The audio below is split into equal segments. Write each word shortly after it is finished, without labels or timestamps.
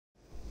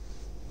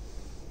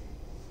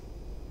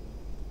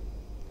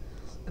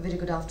A very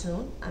good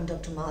afternoon. I'm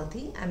Dr.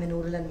 Malathy. I'm an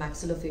oral and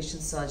maxillofacial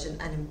surgeon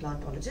and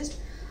implantologist.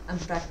 I'm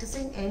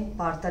practicing in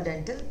Partha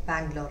Dental,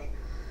 Bangalore.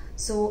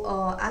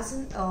 So, as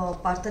an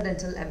Partha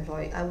Dental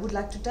employee, I would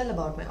like to tell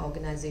about my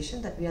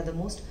organization that we are the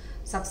most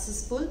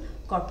successful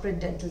corporate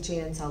dental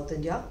chain in South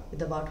India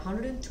with about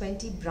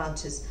 120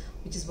 branches,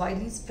 which is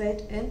widely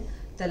spread in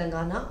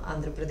Telangana,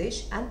 Andhra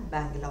Pradesh, and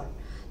Bangalore.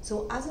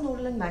 So, as an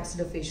oral and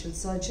maxillofacial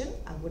surgeon,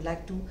 I would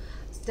like to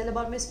tell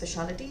about my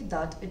specialty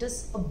that it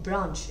is a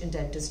branch in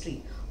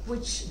dentistry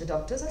which the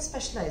doctors are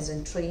specialized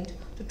and trained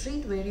to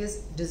treat various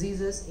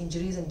diseases,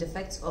 injuries and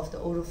defects of the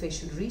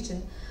orofacial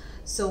region.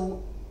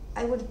 So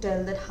I would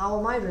tell that how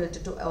am I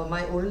related to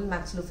my oral and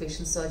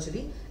maxillofacial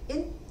surgery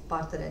in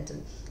Partha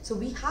Dental. So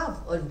we have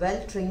a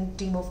well-trained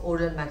team of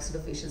oral and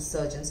maxillofacial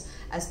surgeons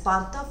as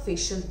Partha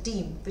facial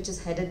team, which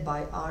is headed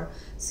by our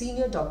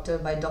senior doctor,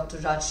 by Dr.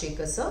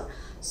 Rajshekhar sir.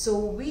 So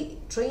we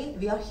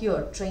are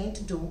here trained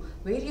to do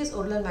various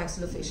oral and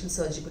maxillofacial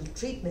surgical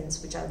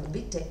treatments, which I will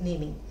be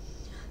naming.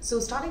 So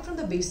starting from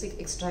the basic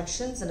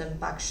extractions and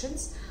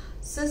impactions,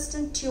 cysts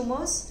and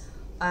tumors,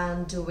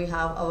 and we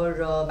have our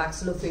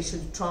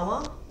maxillofacial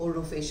trauma,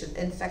 orofacial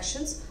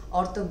infections,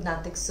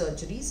 orthognathic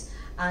surgeries,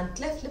 and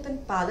cleft lip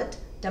and palate,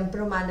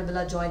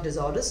 temporomandibular joint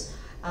disorders,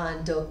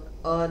 and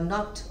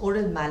not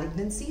oral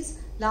malignancies.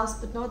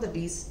 Last but not the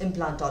least,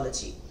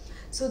 implantology.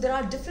 So there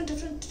are different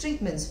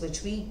treatments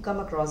which we come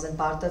across in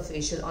Partha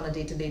facial on a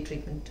day-to-day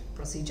treatment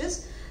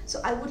procedures.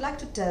 So I would like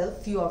to tell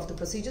few of the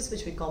procedures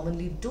which we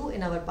commonly do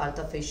in our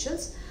Partha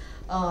facials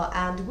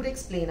and would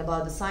explain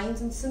about the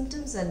signs and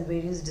symptoms and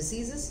various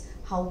diseases,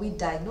 how we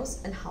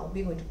diagnose and how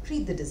we're going to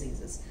treat the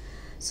diseases.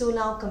 So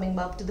now coming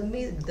back to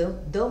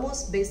the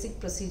most basic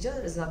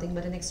procedure is nothing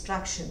but an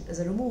extraction, is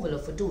a removal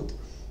of a tooth.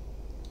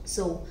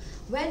 So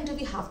when do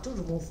we have to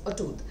remove a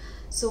tooth?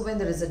 So when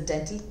there is a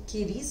dental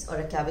caries or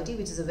a cavity,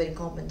 which is a very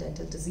common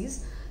dental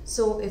disease.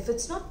 So if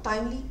it's not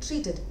timely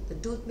treated, the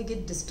tooth may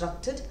get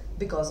destructed,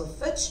 because of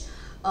which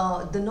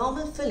the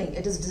normal filling,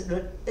 it's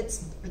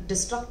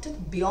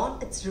destructed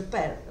beyond its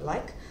repair.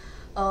 Like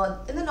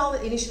in the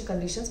normal initial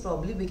conditions,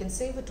 probably we can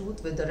save a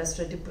tooth with the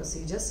restorative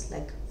procedures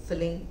like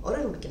filling or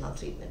a root canal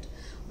treatment.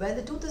 When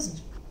the tooth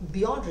is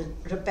beyond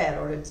repair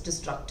or it's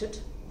destructed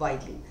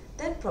widely,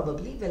 then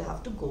probably we'll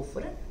have to go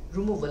for a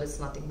removal. It's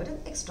nothing but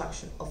an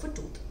extraction of a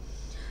tooth.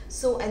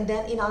 So, and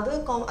then in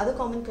other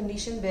common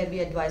condition where we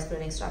advise for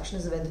an extraction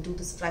is when the tooth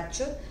is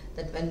fractured,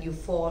 that when you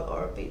fall,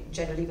 or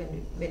generally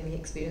when we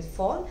experience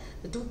fall,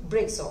 the tooth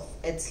breaks off.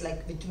 It's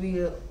like we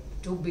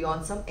do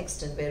beyond some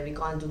extent where we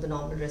can't do the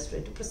normal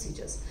restorative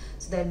procedures.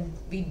 So then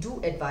we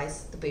do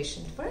advise the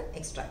patient for an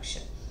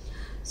extraction.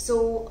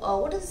 So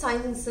what are the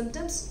signs and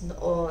symptoms?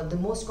 The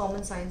most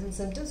common signs and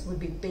symptoms would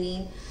be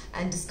pain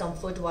and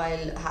discomfort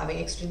while having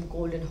extreme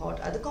cold and hot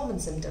are the common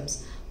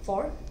symptoms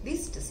for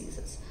these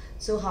diseases.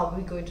 So how are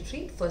we going to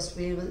treat? First,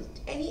 we will,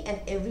 any and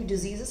every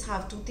diseases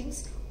have two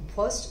things.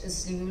 First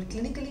is we will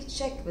clinically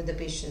check with the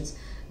patients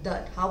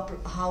that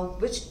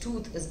which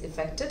tooth is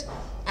affected,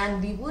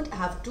 and we would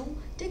have to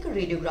take a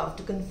radiograph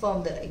to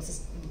confirm the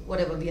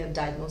whatever we have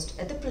diagnosed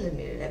at the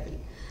preliminary level.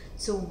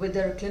 So with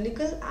the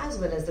clinical as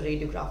well as the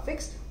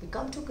radiographics, we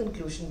come to a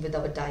conclusion with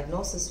our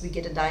diagnosis. We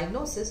get a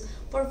diagnosis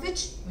for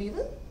which we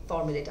will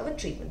formulate our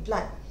treatment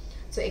plan.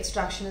 So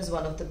extraction is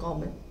one of the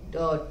common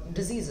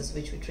diseases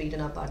which we treat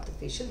in our Partha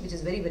facial, which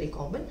is very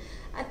common.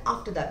 And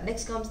after that,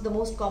 next comes the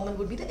most common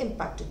would be the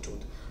impacted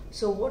tooth.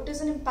 So what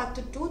is an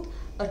impacted tooth?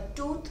 A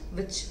tooth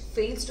which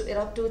fails to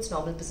erupt to its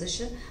normal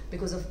position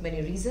because of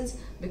many reasons,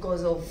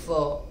 because of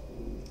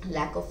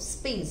lack of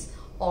space,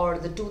 or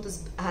the tooth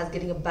is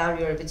getting a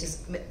barrier which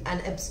is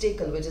an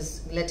obstacle which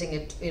is letting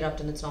it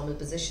erupt in its normal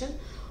position,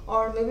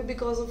 or maybe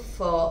because of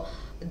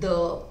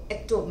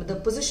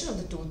the position of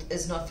the tooth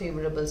is not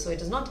favorable, so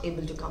it is not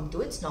able to come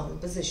to its normal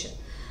position.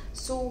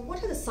 So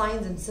what are the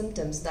signs and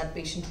symptoms that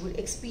patient would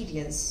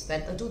experience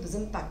when a tooth is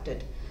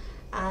impacted?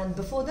 And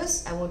before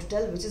this, I want to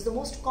tell which is the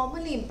most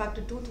commonly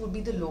impacted tooth would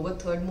be the lower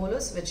third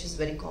molars, which is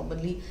very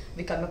commonly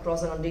we come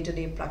across on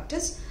day-to-day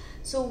practice.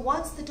 So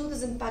once the tooth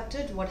is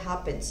impacted, what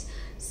happens?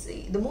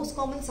 See, the most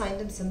common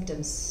signs and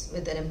symptoms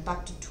with an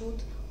impacted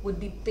tooth would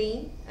be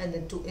pain and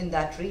in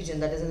that region,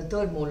 that is in the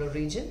third molar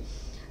region.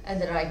 And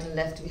the right and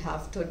left we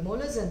have third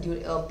molars and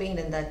pain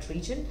in that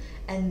region,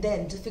 and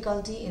then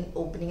difficulty in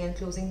opening and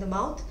closing the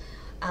mouth,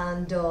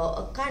 and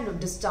a kind of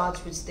discharge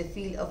which they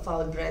feel a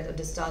foul breath or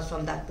discharge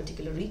from that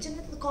particular region.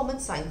 It's the common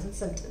signs and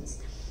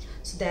symptoms.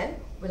 So then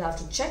we'll have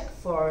to check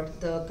for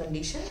the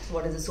condition,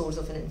 what is the source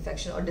of an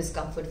infection or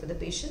discomfort for the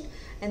patient,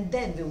 and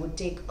then we would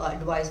take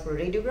advice for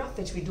a radiograph,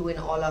 which we do in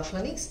all our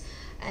clinics,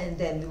 and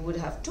then we would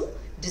have to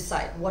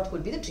decide what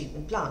would be the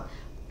treatment plan.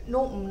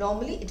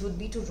 Normally it would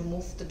be to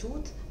remove the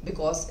tooth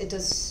because it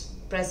is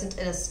present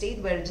in a state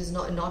where it is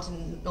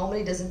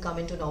normally doesn't come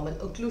into normal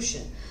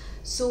occlusion.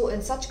 So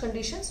in such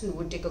conditions we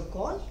would take a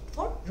call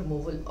for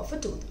removal of a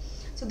tooth.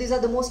 So these are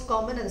the most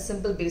common and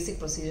simple basic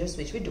procedures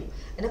which we do.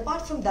 And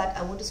apart from that,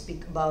 I want to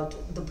speak about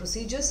the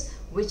procedures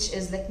which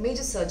is like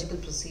major surgical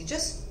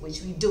procedures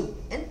which we do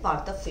in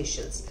Partha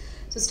facials.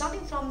 So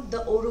starting from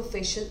the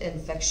orofacial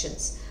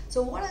infections.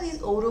 So what are these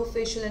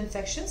orofacial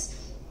infections?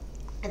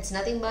 It's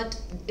nothing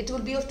but, it will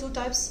be of two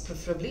types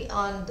preferably,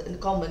 and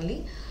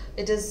commonly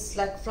it is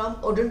like from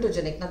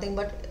odontogenic, nothing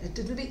but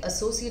it will be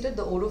associated,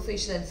 the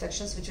orofacial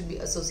infections which will be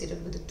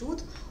associated with the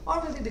tooth,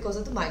 or maybe because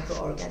of the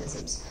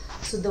microorganisms.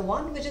 So the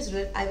one which is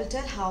I will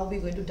tell how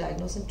we're going to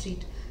diagnose and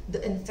treat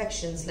the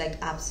infections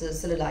like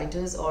abscess,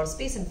 cellulitis, or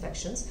space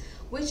infections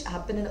which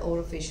happen in the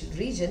orofacial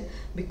region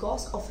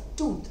because of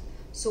tooth.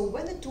 So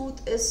when the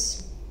tooth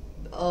is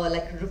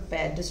like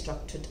repaired,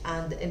 destructed,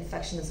 and the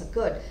infection has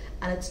occurred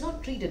and it's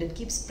not treated, it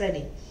keeps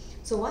spreading.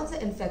 So once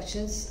the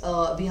infections,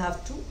 we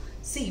have to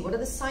see what are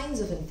the signs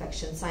of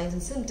infection, signs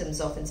and symptoms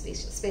of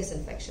space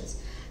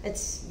infections.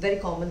 It's very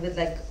common with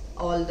like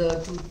all the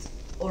tooth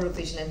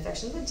orofacial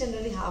infections, but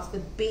generally have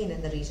with pain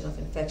in the region of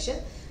infection.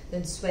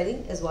 Then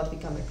swelling is what we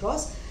come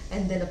across,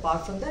 and then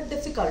apart from that,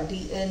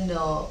 difficulty in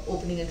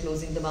opening and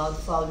closing the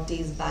mouth, foul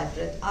taste, bad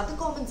breath are the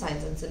common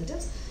signs and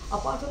symptoms.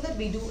 Apart from that,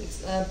 we do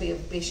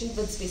patient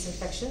with space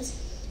infections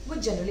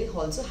would generally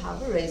also have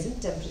a rise in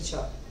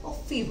temperature or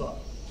fever.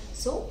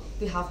 So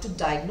we have to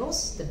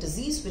diagnose the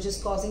disease which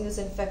is causing this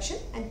infection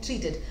and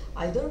treat it.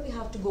 Either we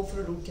have to go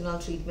for a root canal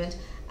treatment,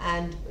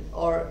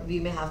 or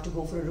we may have to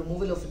go for a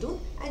removal of a tooth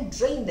and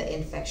drain the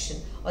infection,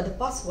 or the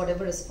pus,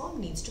 whatever is formed,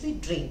 needs to be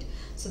drained.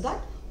 So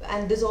that,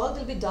 and this all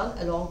will be done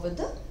along with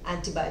the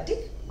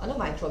antibiotic on a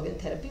microbial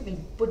therapy. We'll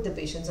put the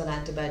patients on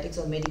antibiotics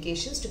or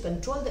medications to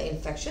control the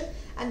infection,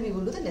 and we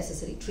will do the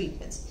necessary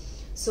treatments.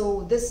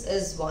 So this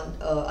is one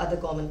other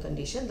common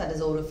condition, that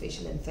is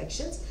orofacial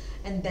infections.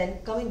 And then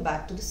coming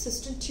back to the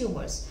cysts and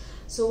tumors.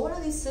 So what are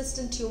these cysts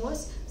and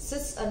tumors?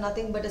 Cysts are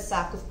nothing but a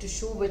sac of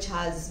tissue which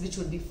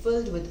would be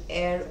filled with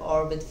air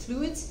or with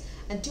fluids,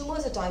 and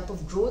tumors are a type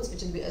of growths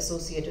which will be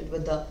associated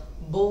with the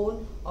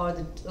bone or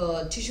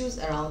the tissues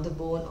around the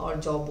bone or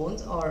jaw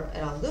bones or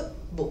around the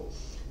bone.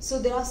 So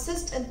there are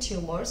cysts and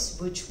tumors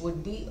which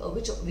would be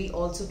which we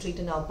also treat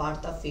in our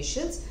Partha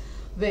facials,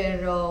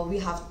 where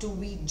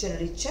we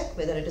generally check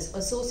whether it is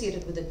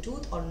associated with the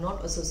tooth or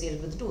not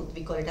associated with the tooth.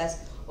 We call it as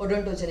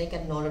odontogenic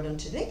and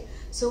non-odontogenic.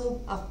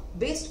 So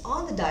based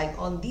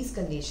on these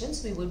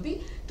conditions, we will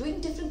be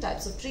doing different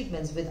types of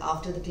treatments with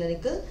after the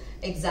clinical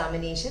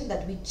examination,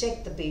 that we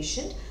check the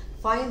patient,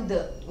 find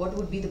what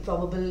would be the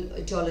probable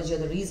etiology or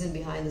the reason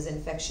behind this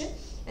infection,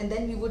 and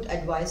then we would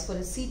advise for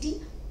a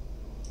CT.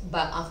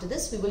 But after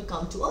this, we will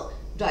come to a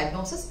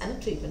diagnosis and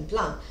a treatment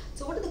plan.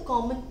 So what are the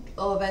common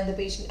when the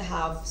patient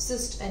have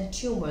cysts and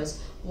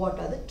tumors, what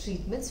are the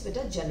treatments which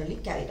are generally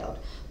carried out?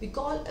 We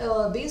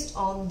call based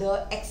on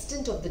the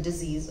extent of the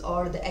disease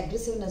or the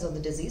aggressiveness of the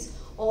disease,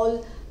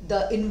 all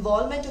the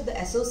involvement of the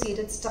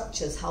associated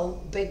structures, how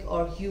big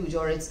or huge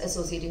or it's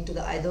associating to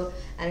the either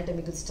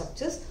anatomical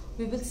structures,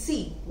 we will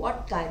see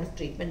what kind of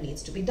treatment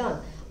needs to be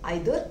done.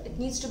 Either it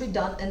needs to be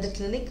done in the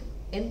clinic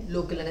in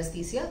local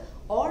anesthesia,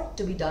 or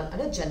to be done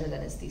under general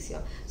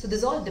anesthesia. So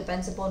this all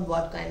depends upon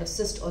what kind of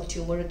cyst or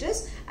tumor it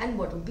is and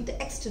what would be the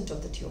extent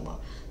of the tumor.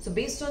 So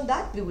based on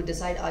that, we would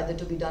decide either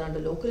to be done under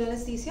local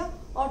anesthesia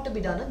or to be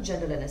done under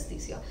general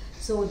anesthesia.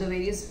 So the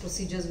various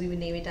procedures, we will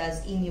name it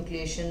as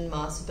enucleation,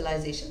 mass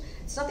stabilization.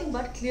 It's nothing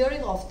but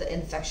clearing off the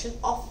infection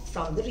off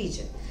from the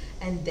region.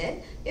 And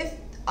then if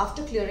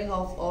after clearing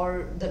off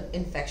or the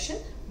infection,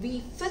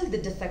 we fill the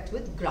defect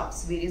with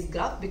grafts, various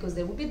grafts, because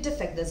there would be a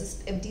defect, there's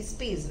this empty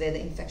space where the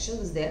infection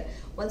was there.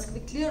 Once we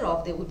clear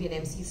off, there would be an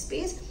empty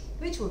space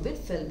which would be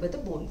filled with the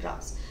bone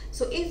grafts.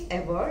 So if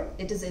ever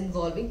it is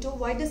involving to a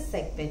wider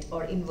segment,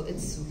 or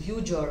it's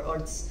huger or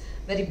it's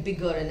very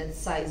bigger in its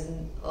size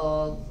and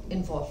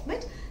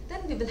involvement,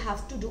 then we will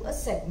have to do a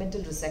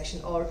segmental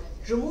resection or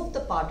remove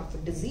the part of a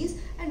disease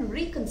and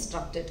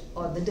reconstruct it,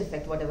 or the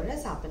defect, whatever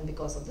has happened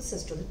because of the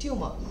cyst or the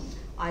tumor.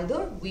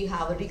 Either we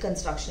have a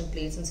reconstruction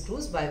plates and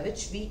screws by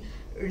which we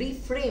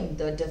reframe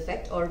the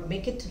defect or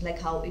make it like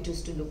how it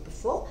used to look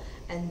before,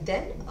 and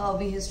then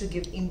we used to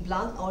give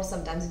implant, or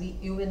sometimes we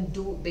even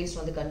do, based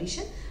on the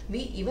condition, we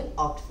even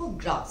opt for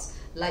grafts.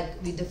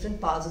 Like different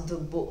parts of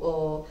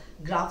the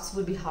grafts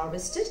will be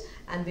harvested,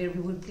 and where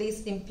we would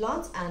place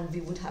implants, and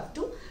we would have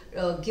to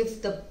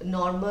give the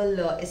normal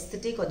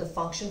aesthetic or the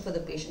function for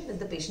the patient that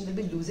the patient will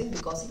be losing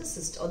because of the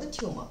cyst or the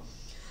tumor.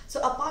 So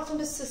apart from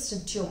the cyst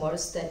and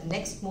tumors, the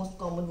next most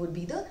common would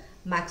be the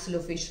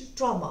maxillofacial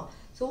trauma.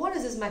 So what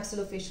is this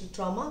maxillofacial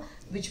trauma,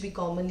 which we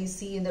commonly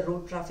see in the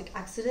road traffic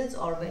accidents,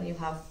 or when you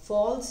have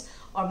falls,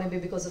 or maybe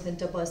because of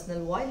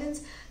interpersonal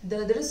violence?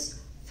 There is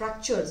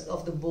fractures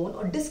of the bone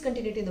or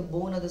discontinuity in the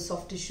bone or the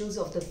soft tissues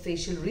of the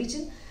facial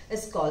region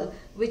is called,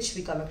 which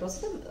we come across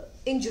the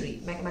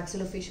injury,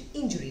 maxillofacial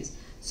injuries.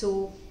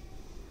 So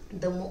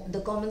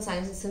the common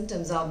signs and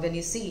symptoms are, when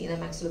you see in a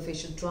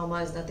maxillofacial trauma,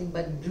 is nothing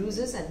but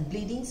bruises and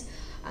bleedings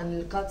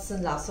and cuts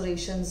and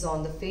lacerations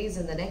on the face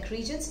and the neck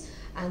regions.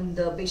 And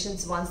the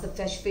patients, once the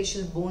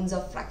facial bones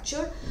are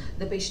fractured,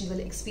 the patient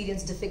will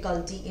experience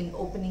difficulty in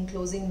opening,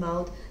 closing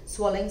mouth,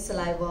 swallowing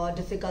saliva,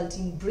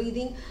 difficulty in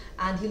breathing,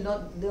 and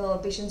the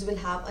patients will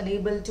have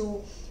unable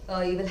to,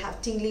 he will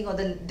have tingling or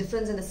the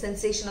difference in the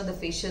sensation of the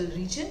facial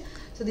region.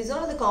 So So these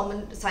are the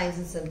common signs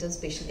and symptoms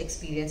patient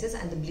experiences,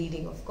 and the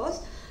bleeding of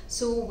course.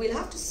 So we'll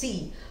have to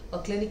see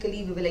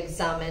clinically. We will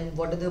examine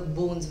what are the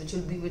bones which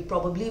will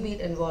probably be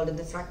involved in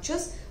the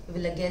fractures. We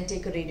will again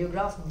take a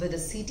radiograph with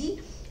a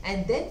CT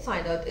and then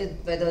find out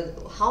whether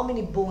how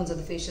many bones are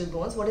the facial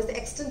bones, what is the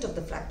extent of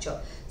the fracture.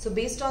 So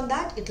based on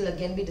that, it will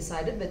again be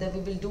decided whether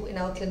we will do in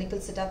our clinical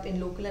setup in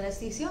local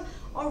anesthesia,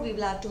 or we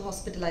will have to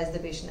hospitalize the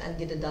patient and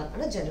get it done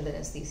under general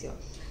anesthesia.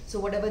 So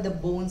whatever the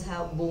bones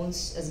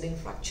has been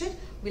fractured,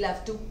 we'll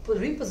have to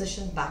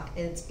reposition back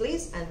in its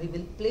place, and we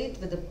will plate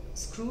with the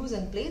screws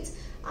and plates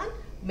and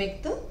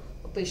make the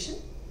patient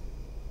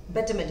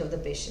betterment of the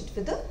patient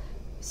with the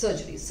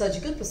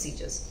surgical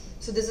procedures.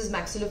 So this is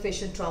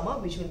maxillofacial trauma,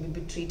 which we will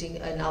be treating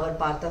in our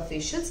Partha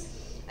facials.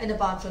 And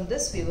apart from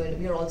this,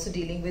 we are also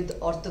dealing with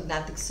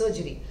orthognathic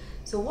surgery.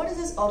 So what is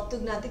this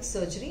orthognathic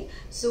surgery?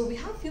 So we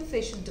have few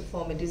facial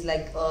deformities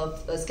like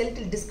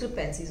skeletal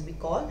discrepancies, we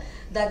call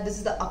that. This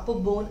is the upper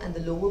bone and the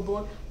lower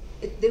bone.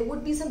 There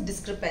would be some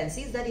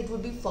discrepancies, that it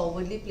would be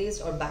forwardly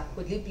placed or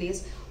backwardly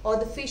placed, or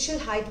the facial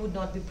height would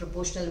not be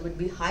proportional.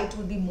 Height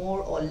would be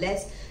more or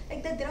less,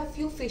 like that. There are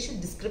few facial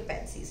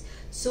discrepancies.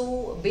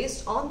 So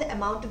based on the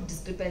amount of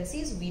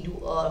discrepancies, we do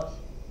a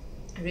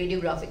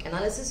radiographic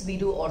analysis, we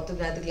do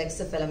orthognathic like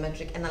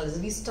cephalometric analysis.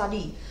 We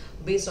study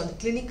based on the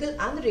clinical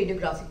and the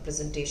radiographic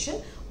presentation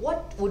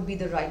what would be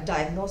the right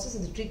diagnosis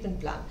and the treatment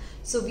plan.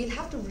 So we'll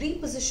have to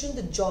reposition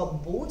the jaw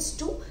bones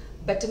to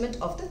betterment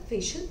of the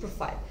facial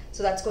profile.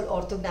 So that's called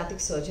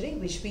orthognathic surgery,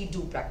 which we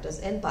do practice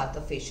in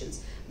Partha facials,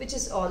 which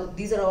is all,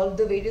 these are all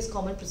the various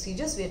common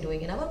procedures we are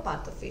doing in our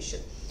Partha facial.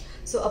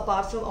 So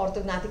apart from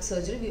orthognathic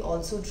surgery, we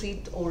also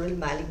treat oral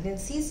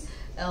malignancies.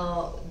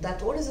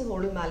 What is an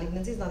oral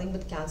malignancy? Is nothing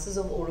but cancers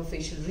of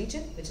orofacial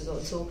region, which is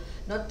also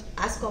not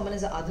as common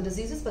as the other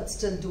diseases, but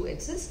still do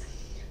exist.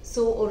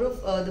 So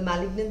the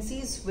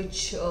malignancies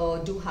which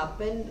do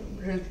happen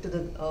related to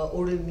the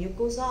oral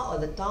mucosa or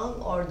the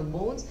tongue or the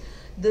bones,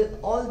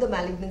 all the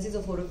malignancies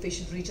of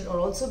orofacial region are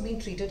also being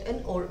treated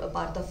in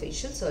Partha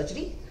facial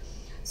surgery.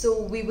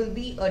 So we will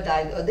be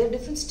there are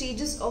different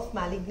stages of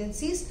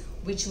malignancies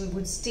which we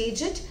would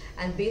stage it,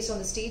 and based on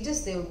the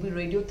stages there will be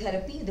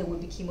radiotherapy, there will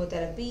be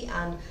chemotherapy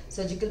and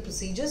surgical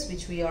procedures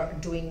which we are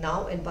doing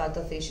now in Partha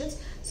facials.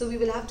 So we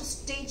will have to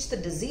stage the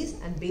disease,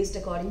 and based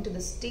according to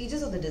the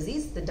stages of the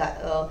disease,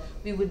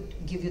 we would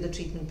give you the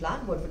treatment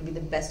plan, what would be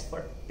the best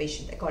for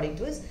patient according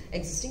to his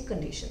existing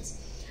conditions.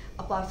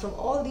 Apart from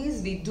all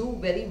these, we do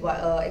very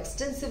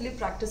extensively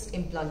practice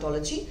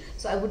implantology.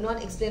 So I would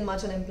not explain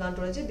much on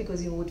implantology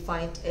because you would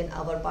find in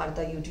our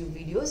Partha YouTube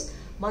videos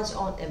much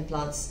on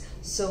implants.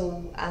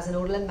 So as an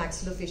oral and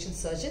maxillofacial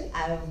surgeon,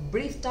 I have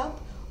briefed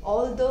up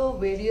all the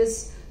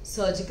various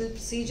surgical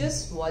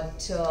procedures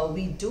what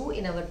we do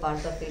in our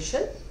Partha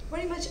facial,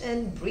 very much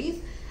in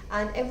brief,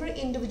 and every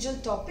individual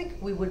topic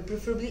we would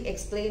preferably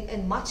explain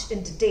in much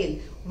in detail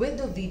with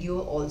the video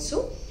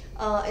also.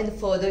 In the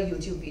further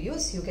YouTube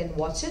videos, you can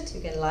watch it, you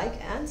can like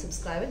and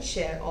subscribe and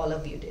share all our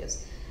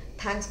videos.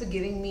 Thanks for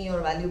giving me your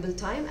valuable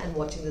time and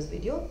watching this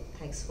video.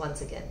 Thanks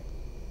once again.